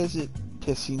 Why is it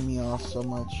pissing me off so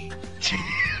much?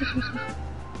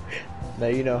 Now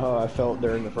you know how I felt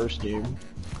during the first game.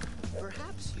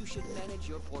 Perhaps you should manage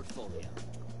your portfolio.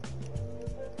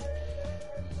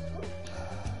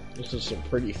 This is some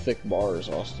pretty thick bars,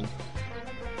 Austin.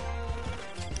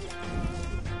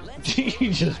 Let's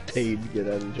You just paid to get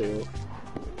out of jail.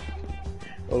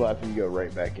 Well, after you go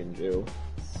right back in jail.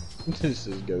 This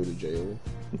is go to jail.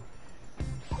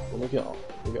 Well, look at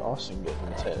Austin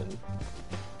getting 10.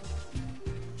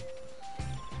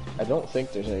 I don't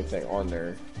think there's anything on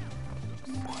there.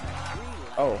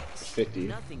 Oh, 50.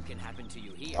 Nothing can happen to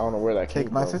you I here. don't know where that came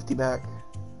Take my from. 50 back.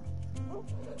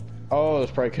 Oh,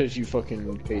 that's probably because you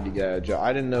fucking paid to get out of jail.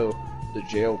 I didn't know the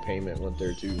jail payment went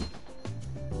there too.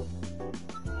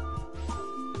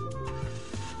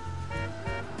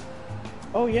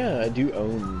 Oh yeah, I do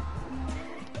own.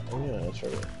 Oh yeah, that's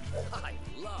right. I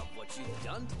love what you've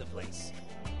done to the place.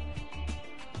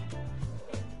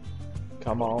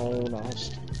 Come on,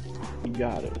 Austin. You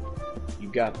got it.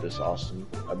 You got this, Austin.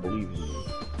 I believe in you.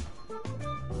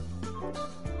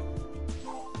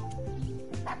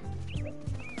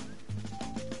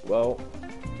 Well,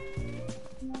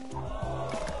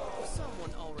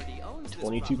 Someone already owns this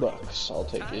 22 property. bucks. I'll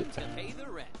take Time it. to pay the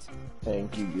rent.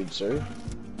 Thank you, good sir.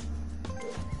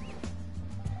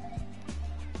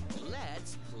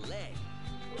 Let's play.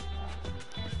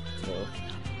 No.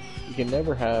 You can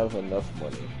never have enough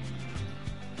money.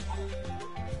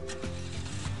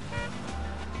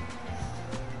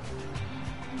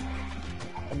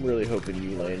 I'm really hoping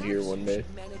you land here one day.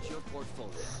 Manage your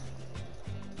portfolio.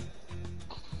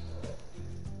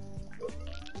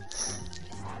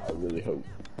 I really hope.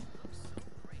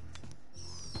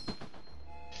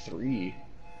 3.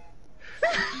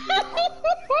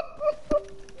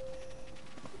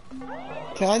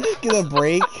 Can I just get a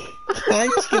break? Can I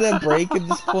just get a break at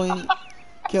this point?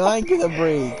 Can I get a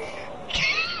break?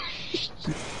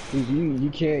 You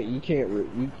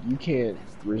can't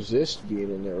resist being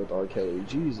in there with R. Kelly.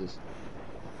 Jesus.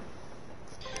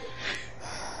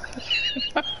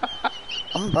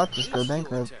 I'm about to go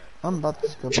bankrupt. I'm about to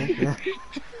go bankrupt.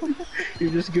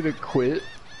 You're just gonna quit?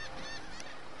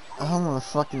 I'm gonna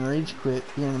fucking rage quit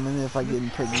here in a minute if I get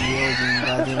put in jail again.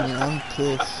 Goddamn it, I'm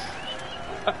pissed.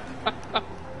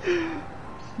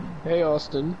 Hey,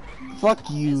 Austin. Fuck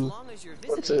you.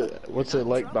 What's it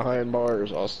like behind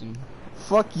bars, Austin?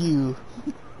 Fuck you.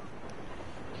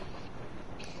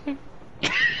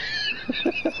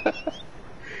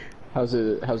 How's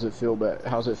it feel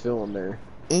in there?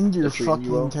 End your Treating you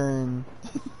fucking well? turn.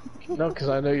 No, because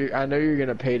I know you're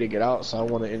gonna pay to get out, so I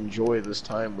want to enjoy this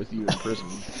time with you in prison.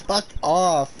 Fuck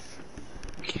off.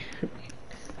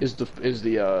 Is the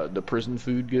prison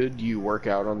food good? Do you work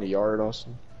out on the yard,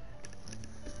 Austin?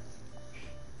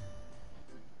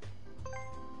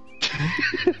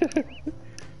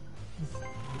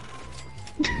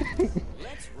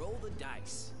 Let's roll the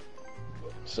dice.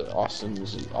 So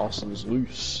Austin's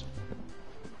loose.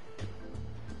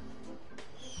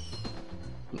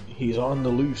 He's on the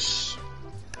loose.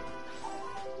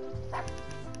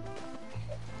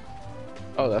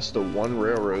 Oh, that's the one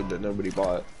railroad that nobody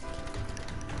bought.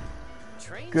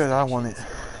 Good, I want it.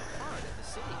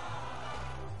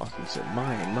 Austin said,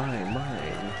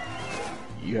 mine.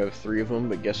 You have 3 of them,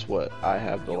 but guess what? I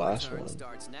have the last one.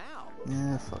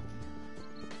 Yeah, fuck.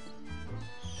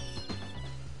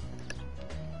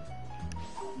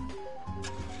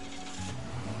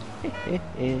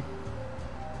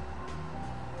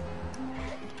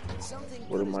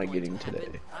 What am I getting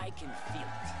today?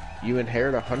 You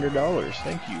inherit $100.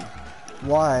 Thank you.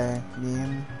 Why,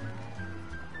 man?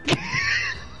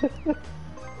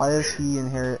 Why does he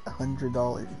inherit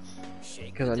 $100?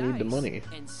 Because I need the money.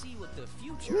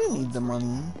 You need the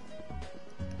money.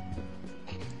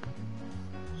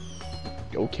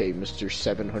 Okay, Mr.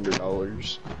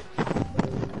 $700.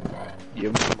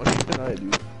 You have more money than I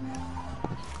do.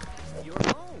 You're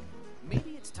home.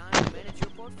 Maybe it's time to manage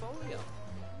your portfolio.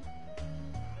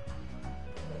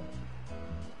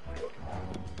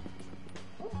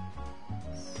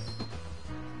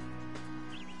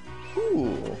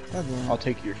 Ooh. Goddamn. I'll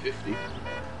take your 50.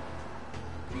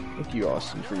 Thank you,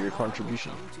 Austin, for your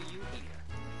contribution.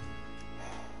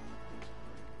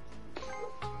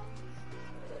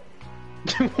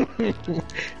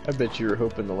 I bet you were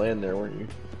hoping to land there, weren't you?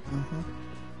 Mm-hmm.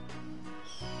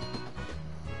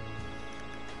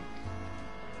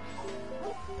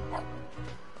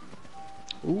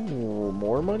 Ooh,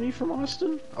 more money from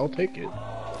Austin? I'll take it.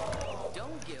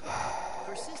 Don't give up.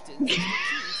 Persistence is the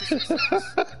key to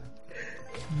success.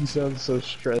 You sound so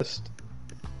stressed.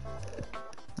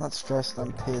 Not stressed,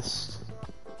 I'm pissed.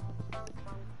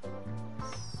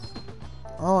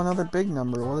 Oh, another big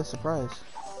number. What a surprise.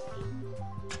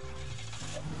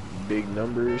 Big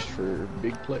numbers for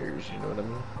big players, you know what I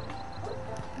mean?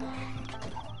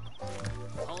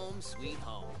 Home sweet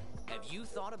home. Have you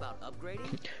thought about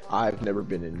upgrading? I've never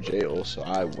been in jail, so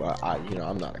I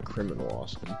I'm not a criminal,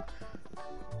 Austin.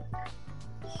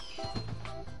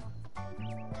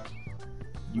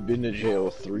 You've been to jail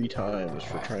 3 times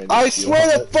for trying to I steal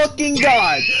swear to fucking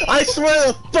God! I swear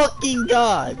to fucking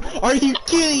God! Are you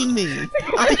kidding me?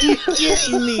 Are you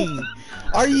kidding me?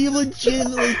 Are you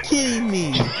legitimately kidding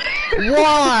me?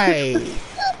 Why?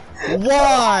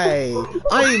 Why?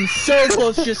 I am so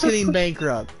close to just hitting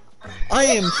bankrupt. I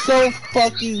am so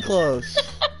fucking close.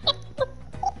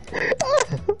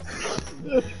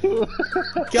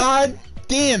 God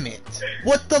damn it.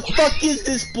 What the fuck is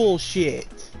this bullshit?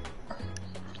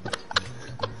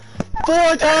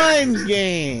 4 times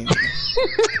game!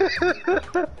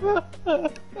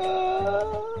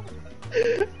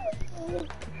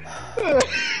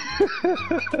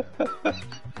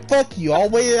 Fuck you, I'll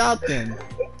wait it out then.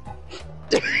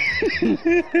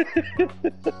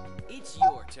 It's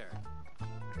your turn.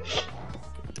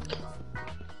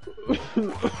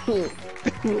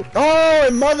 Oh,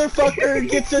 and motherfucker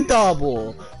gets a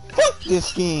double. Fuck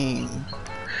this game.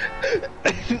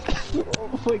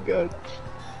 Oh my God.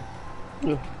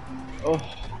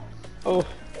 Oh.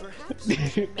 Perhaps you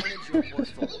should manage your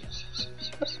portfolio.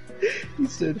 He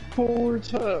said 4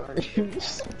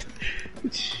 times.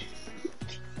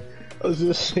 I was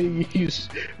gonna say you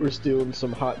were stealing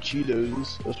some hot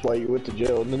Cheetos. That's why you went to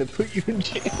jail, and then it put you in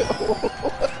jail.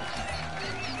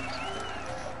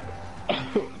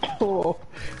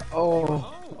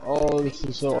 Oh, this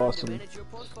is so awesome.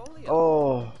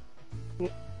 Oh.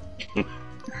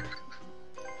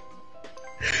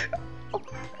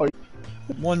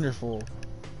 Wonderful.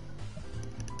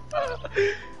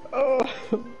 Oh.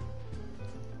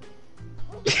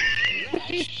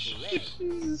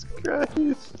 Jesus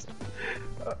Christ.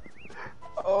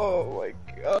 Oh my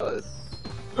god.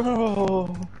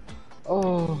 Oh.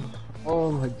 Oh.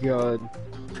 Oh my god.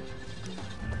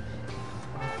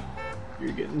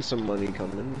 You're getting some money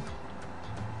coming.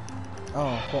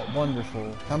 Oh, what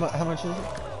wonderful. How much is it?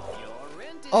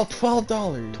 Oh,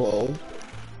 $12. 12.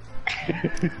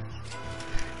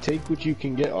 Take what you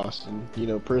can get, Austin. You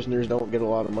know, prisoners don't get a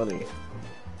lot of money.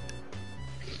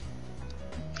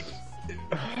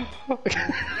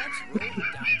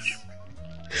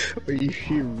 Are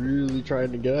you really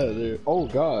trying to get out of there? Oh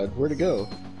god, where'd it go?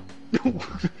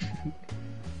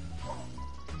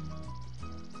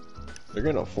 They're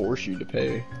gonna force you to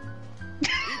pay.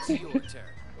 It's your turn.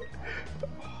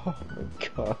 Oh my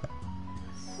god.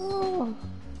 Oh.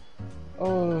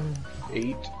 Oh.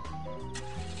 8.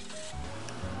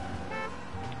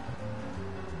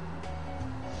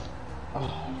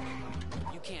 Oh.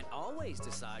 You can't always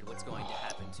decide what's going to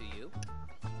happen to you.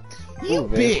 You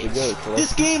bitch!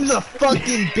 This game's a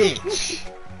fucking bitch!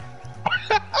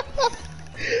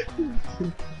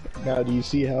 Now do you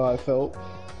see how I felt?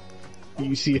 Do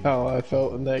you see how I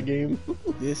felt in that game?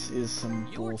 This is some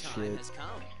Your time bullshit. has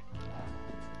come.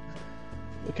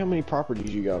 Look how many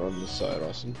properties you got on this side,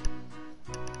 Austin.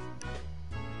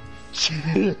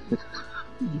 You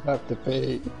have to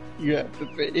pay. You have to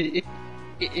pay.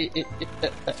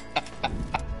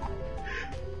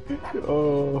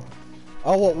 Oh.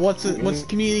 Oh, what's the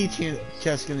community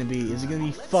chest gonna be? Is it gonna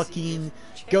be fucking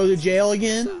go to jail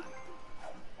again?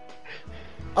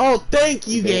 Oh, thank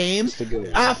you, game!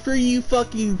 After you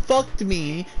fucking fucked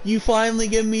me, you finally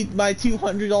give me my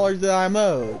 $200 that I'm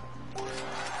owed.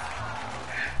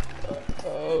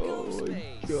 Oh my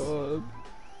god.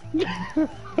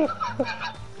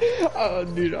 Oh,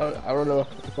 dude, I don't know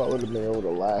if I would have been able to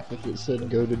laugh if it said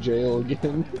go to jail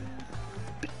again.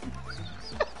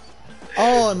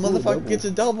 Oh, and motherfucker gets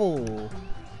a double.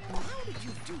 How did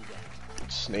you do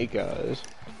that? Snake eyes.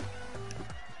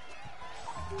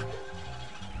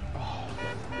 Oh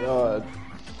my god.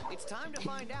 It's time to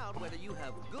find out whether you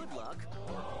have good luck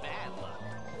or bad luck.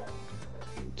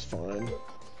 It's fine.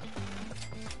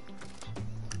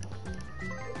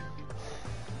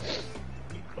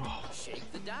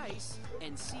 Shake the dice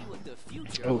and see what the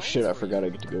future Oh holds shit, I for forgot you. I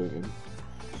get to go again.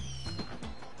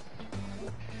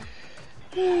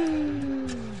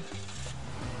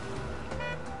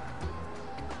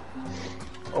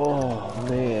 Oh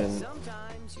man.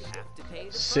 Sometimes you have to pay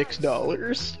the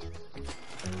 $6?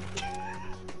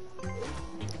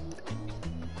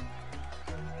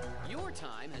 Your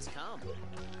time has come.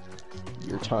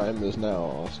 Your time is now,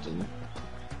 Austin.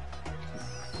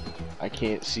 I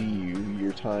can't see you.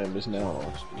 Your time is now,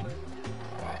 Austin.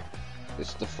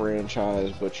 It's the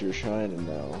franchise, but you're shining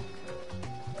now.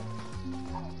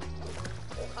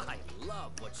 I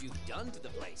love what you've done to the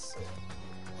place.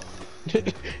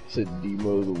 Said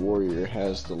DmoTheWarrior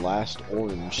has the last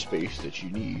orange space that you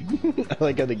need. I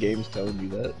like how the game's telling you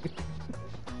that.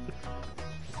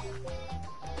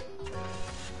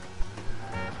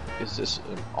 Is this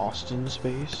an Austin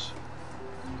space?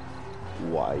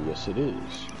 Why, yes it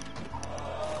is.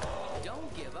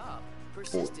 Don't give up.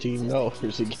 Persistence is $14 the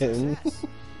key to again. success.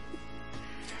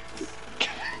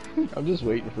 I'm just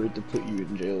waiting for it to put you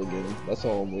in jail again. That's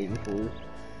all I'm waiting for.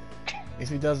 If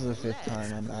he does it the 5th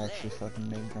time, I'm actually fucking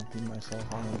bankrupting myself.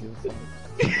 I don't give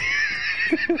a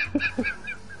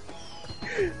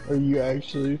fuck. Are you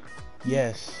actually?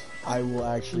 Yes, I will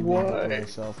actually Why? bankrupt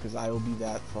myself because I will be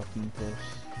that fucking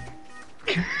pissed.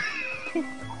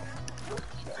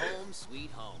 Home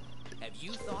sweet home. Have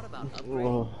you thought about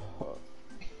upgrading? Oh.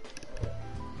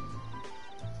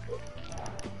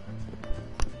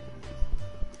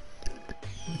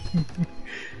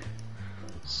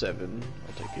 $7.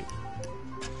 I'll take it.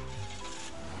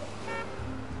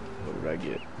 What did I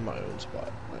get? My own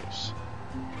spot. Nice.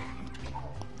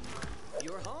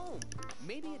 You're home.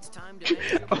 Maybe it's time to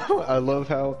make your Oh, I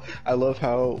love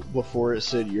how before it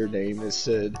said your name, it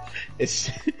said it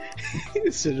said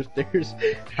if there's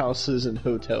houses and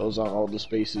hotels on all the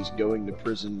spaces, going to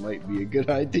prison might be a good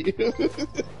idea.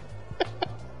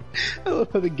 I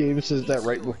love how the game says that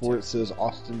right before it says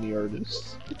Austin the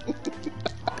artist.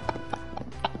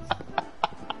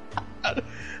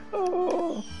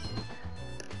 Oh.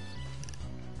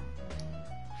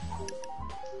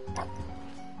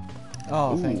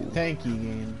 Oh, Ooh. thank you,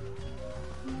 game.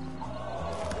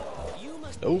 You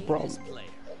must No be problem. this player.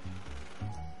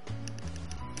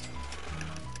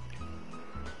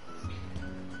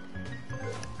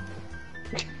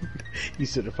 He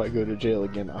said if I go to jail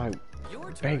again, I'm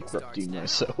Your turn starts bankrupting now.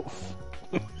 myself.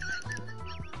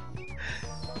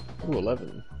 Ooh,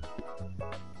 11.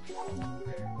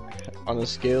 On a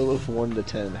scale of 1 to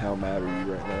 10, how mad are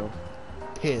you right now?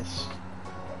 Pissed.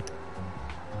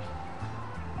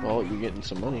 Well, you're getting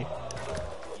some money.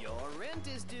 Your rent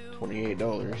is due.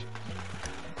 $28.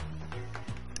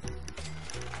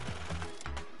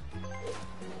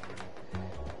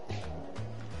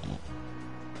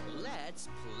 Let's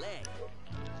play.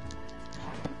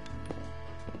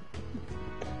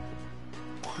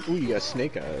 Ooh, you got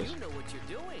snake eyes. You know what you're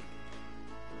doing.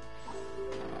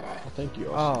 Oh, thank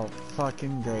you, Austin. Oh,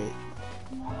 fucking great.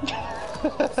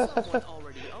 Someone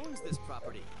already owns this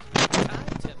property. Time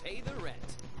to pay the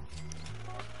rent.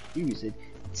 You said,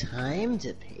 time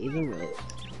to pay the rent.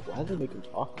 Why did they make him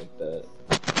talk like that?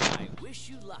 I wish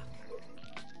you luck.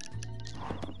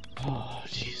 Oh,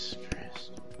 Jesus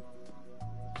Christ.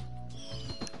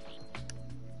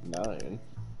 9.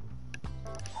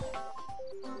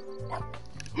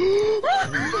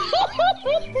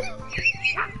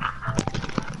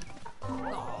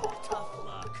 Oh, tough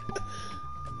luck.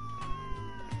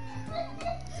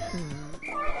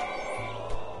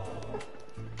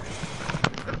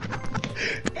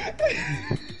 It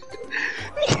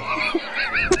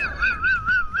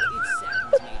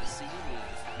saddens me to see you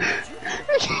leave.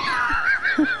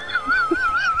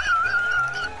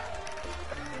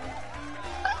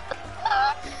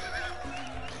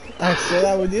 I said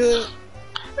I would do it.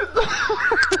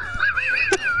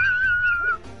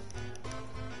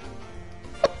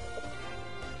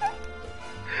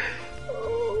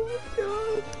 Oh my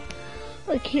god.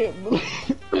 I can't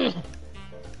believe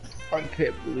I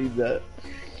can't believe that.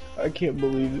 I can't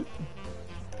believe it.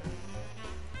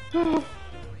 You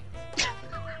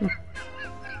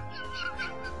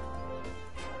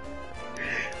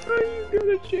go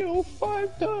to jail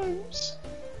 5 times.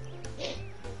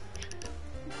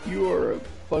 You are a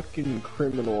fucking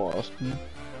criminal, Austin.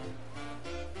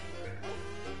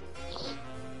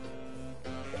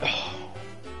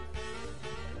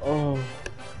 Oh.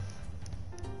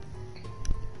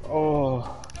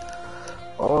 Oh.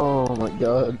 Oh my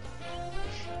god.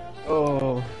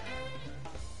 Oh.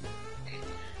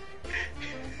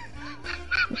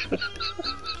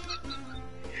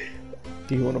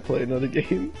 Do you want to play another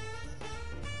game?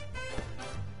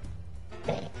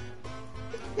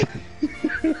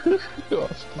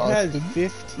 You had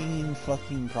 15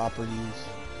 fucking properties.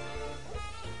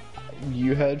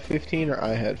 You had 15 or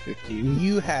I had 15?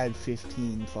 You had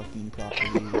 15 fucking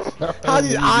properties. How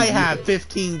did I have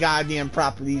 15 goddamn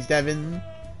properties, Devin?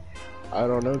 I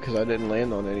don't know, because I didn't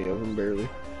land on any of them, barely.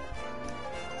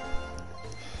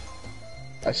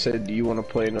 I said, do you want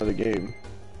to play another game?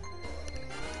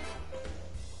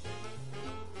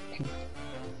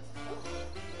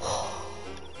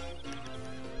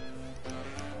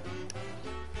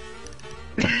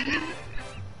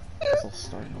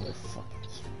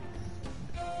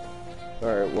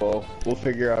 Alright, well, we'll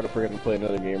figure out if we're going to play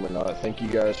another game or not. Thank you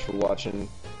guys for watching.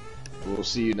 We'll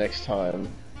see you next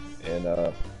time.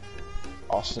 And,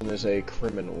 Austin is a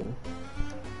criminal.